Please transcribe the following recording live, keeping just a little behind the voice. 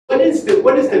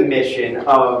what is the mission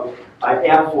of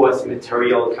Air Force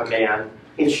Materiel Command,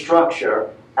 its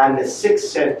structure, and the 6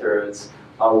 centers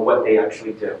of what they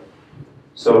actually do?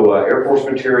 So Air Force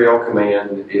Materiel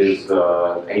Command is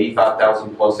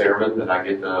 85,000 plus airmen that I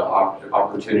get the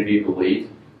opportunity to lead.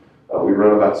 We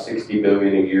run about $60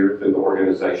 billion a year through the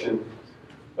organization.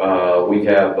 We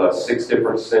have 6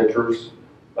 different centers.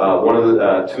 2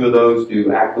 of those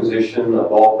do acquisition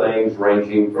of all things,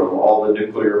 ranging from all the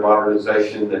nuclear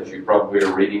modernization that you probably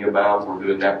are reading about. We're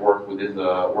doing that work within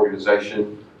the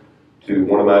organization. To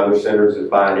one of my other centers is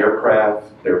buying aircraft,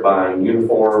 they're buying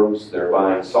uniforms, they're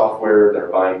buying software, they're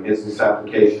buying business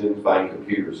applications, buying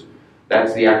computers.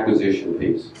 That's the acquisition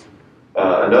piece.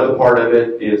 Another part of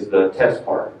it is the test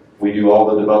part. We do all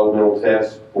the developmental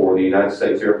tests for the United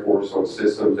States Air Force on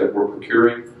systems that we're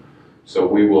procuring. So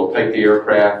we will take the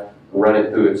aircraft, run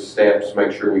it through its steps,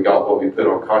 make sure we got what we put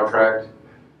on contract,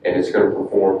 and it's going to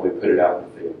perform when we put it out in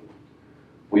the field.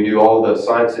 We do all the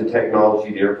science and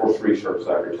technology, the Air Force Research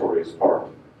Laboratory is part.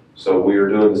 So we are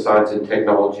doing the science and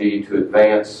technology to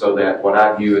advance so that what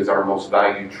I view as our most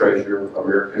valued treasure,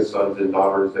 America's sons and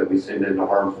daughters that we send into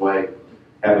harm's way,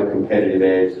 have a competitive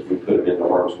edge as we put them into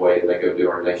harm's way and they go do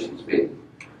our nation's bidding.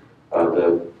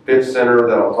 The 5th center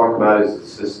that I'll talk about is the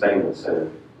sustainment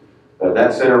center.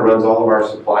 That center runs all of our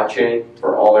supply chain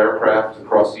for all aircraft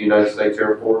across the United States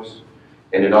Air Force.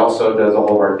 And it also does all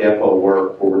of our depot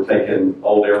work where we're taking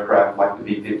old aircraft like the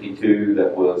B-52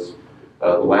 that was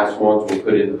the last ones we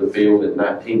put into the field in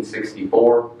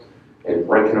 1964 and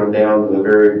breaking them down to the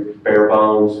very bare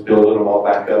bones, building them all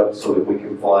back up so that we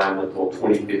can fly them until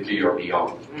 2050 or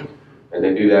beyond. And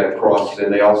they do that across,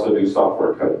 and they also do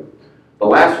software coding. The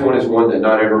last one is one that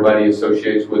not everybody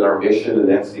associates with our mission, and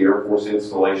that's the Air Force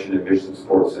Installation and Mission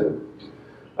Support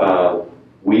Center.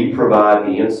 We provide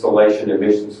the installation and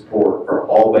mission support for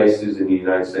all bases in the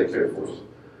United States Air Force.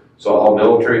 So all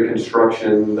military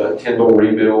construction, the Tyndall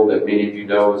rebuild that many of you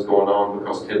know is going on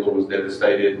because Tyndall was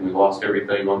devastated. We lost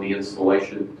everything on the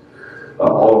installation.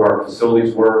 All of our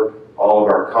facilities work, all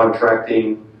of our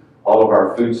contracting, all of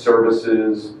our food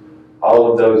services,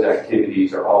 all of those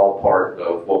activities are all part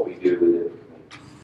of what we do within